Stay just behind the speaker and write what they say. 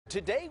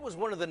Today was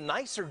one of the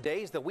nicer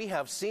days that we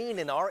have seen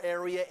in our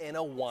area in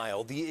a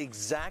while. The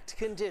exact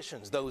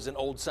conditions those in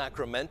Old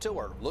Sacramento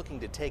are looking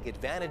to take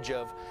advantage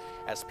of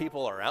as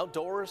people are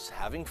outdoors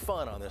having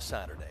fun on this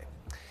Saturday.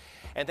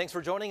 And thanks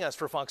for joining us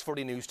for Fox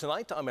 40 News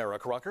tonight. I'm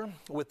Eric Rucker.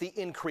 With the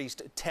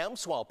increased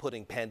temps while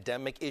putting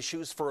pandemic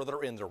issues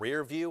further in the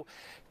rear view,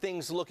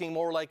 things looking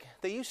more like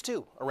they used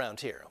to around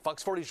here.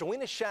 Fox 40's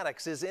Rowena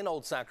Shaddox is in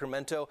Old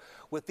Sacramento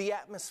with the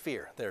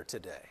atmosphere there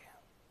today.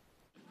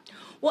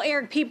 Well,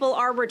 Eric, people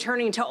are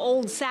returning to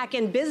Old Sac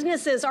and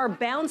businesses are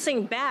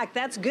bouncing back.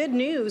 That's good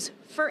news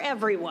for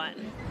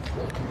everyone.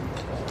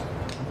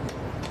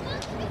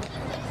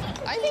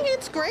 I think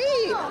it's great.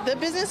 The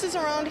businesses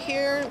around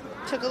here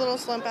took a little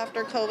slump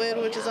after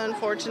COVID, which is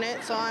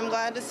unfortunate. So I'm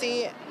glad to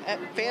see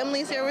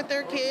families here with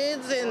their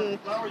kids and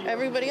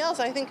everybody else.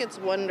 I think it's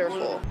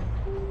wonderful.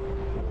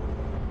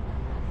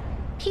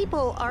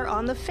 People are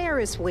on the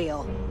Ferris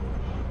wheel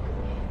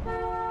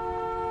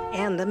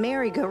and the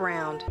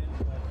merry-go-round.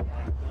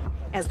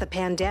 As the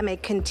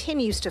pandemic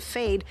continues to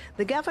fade,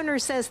 the governor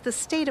says the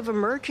state of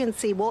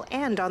emergency will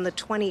end on the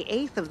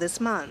 28th of this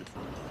month.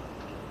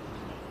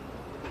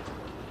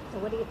 So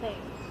what do you think?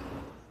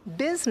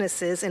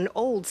 Businesses in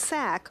Old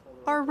Sac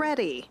are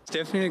ready. It's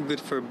definitely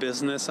good for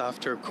business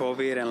after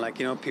COVID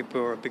and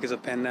people are, because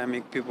of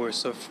pandemic, people were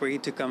so free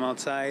to come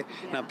outside.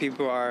 Now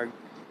people are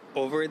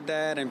over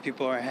that and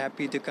people are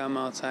happy to come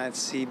outside,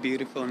 see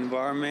beautiful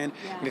environment.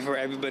 Before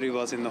everybody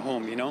was in the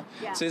home,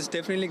 So it's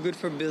definitely good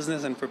for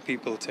business and for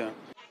people too.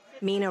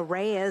 Mina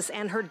Reyes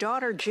and her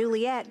daughter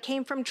Juliet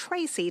came from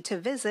Tracy to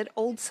visit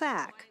Old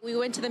Sac. We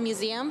went to the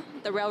museum,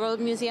 the Railroad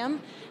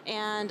Museum,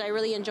 and I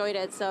really enjoyed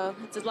it. So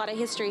it's a lot of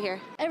history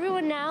here.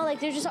 Everyone now,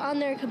 they're just on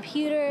their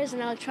computers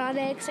and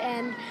electronics,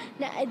 and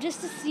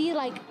just to see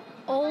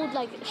old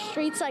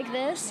streets like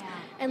this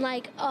and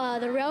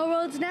the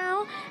railroads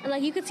now,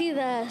 and you could see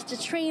the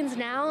trains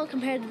now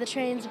compared to the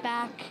trains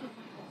back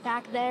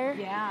there.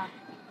 Yeah,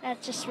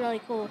 that's just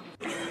really cool.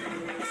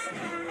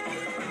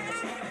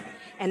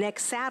 And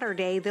next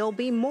Saturday, there'll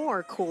be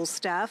more cool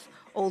stuff.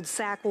 Old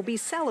Sac will be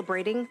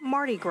celebrating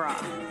Mardi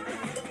Gras.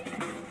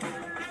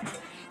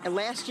 And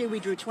last year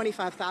we drew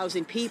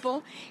 25,000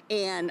 people,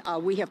 and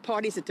we have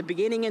parties at the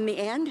beginning and the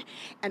end,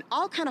 and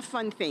all kind of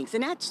fun things,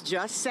 and that's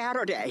just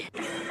Saturday.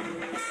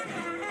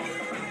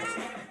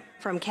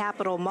 From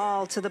Capitol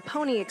Mall to the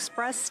Pony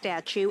Express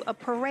statue, a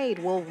parade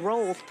will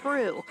roll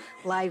through.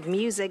 Live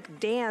music,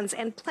 dance,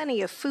 and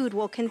plenty of food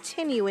will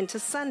continue into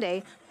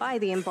Sunday by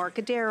the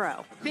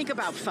Embarcadero. Think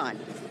about fun,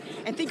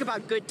 and think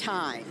about good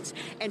times,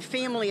 and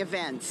family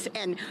events,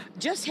 and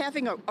just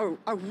having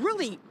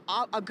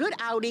a good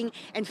outing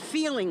and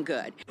feeling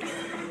good.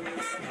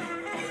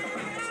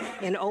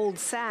 In Old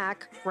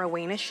Sac,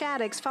 Rowena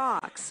Shaddox,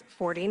 Fox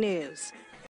 40 News.